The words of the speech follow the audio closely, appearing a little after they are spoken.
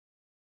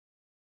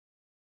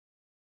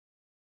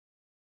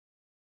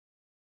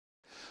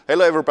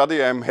Hello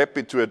everybody, I'm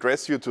happy to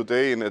address you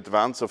today in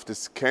advance of the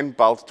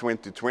Scanbalt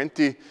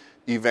 2020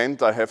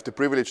 event. I have the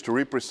privilege to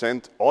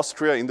represent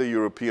Austria in the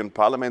European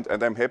Parliament,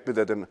 and I'm happy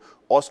that an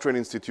Austrian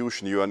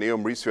institution,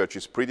 Joanneum Research,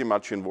 is pretty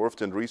much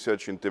involved in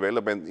research and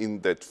development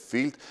in that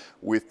field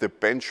with the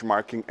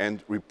benchmarking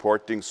and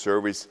reporting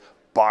service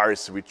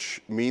BARS,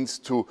 which means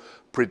to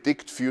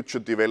predict future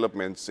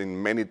developments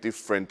in many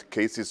different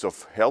cases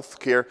of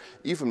healthcare,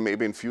 even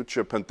maybe in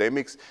future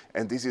pandemics.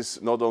 And this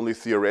is not only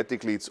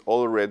theoretically, it's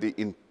already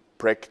in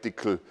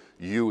practical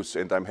use.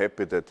 And I'm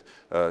happy that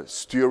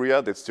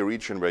Styria, that's the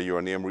region where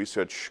Joanneum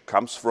Research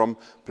comes from,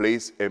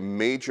 plays a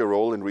major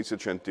role in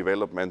research and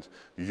development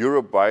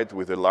Europe-wide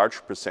with a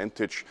large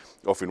percentage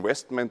of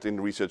investment in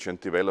research and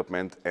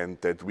development, and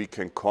that we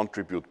can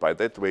contribute by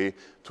that way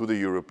to the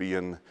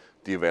European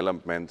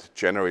development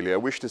generally. I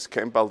wish the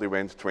Scanbalt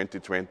event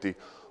 2020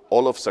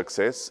 all of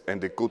success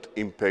and a good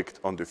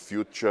impact on the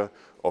future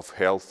of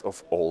health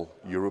of all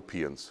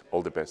Europeans.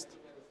 All the best.